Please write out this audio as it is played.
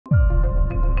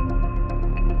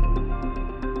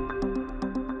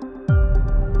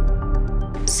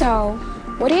So,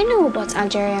 what do you know about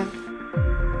Algeria?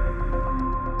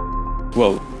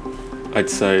 Well, I'd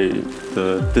say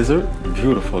the desert,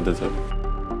 beautiful desert,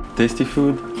 tasty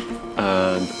food,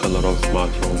 and a lot of smart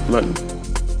young men.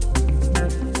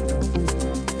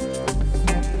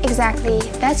 Exactly,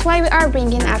 that's why we are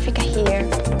bringing Africa here.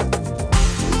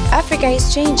 Africa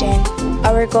is changing.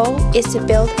 Our goal is to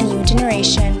build a new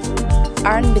generation,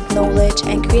 armed with knowledge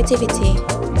and creativity.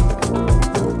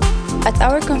 At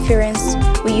our conference,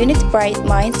 we unite bright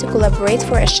minds to collaborate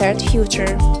for a shared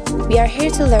future. We are here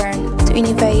to learn, to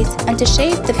innovate, and to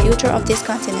shape the future of this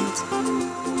continent.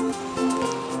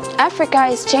 Africa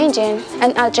is changing,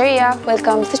 and Algeria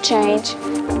welcomes the change.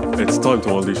 It's time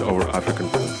to unleash our African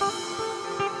potential.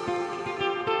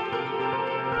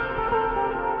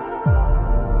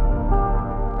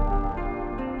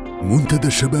 منتدى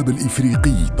الشباب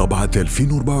الإفريقي طبعة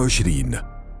 2024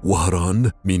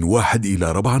 وهران من 1 إلى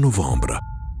 4 نوفمبر.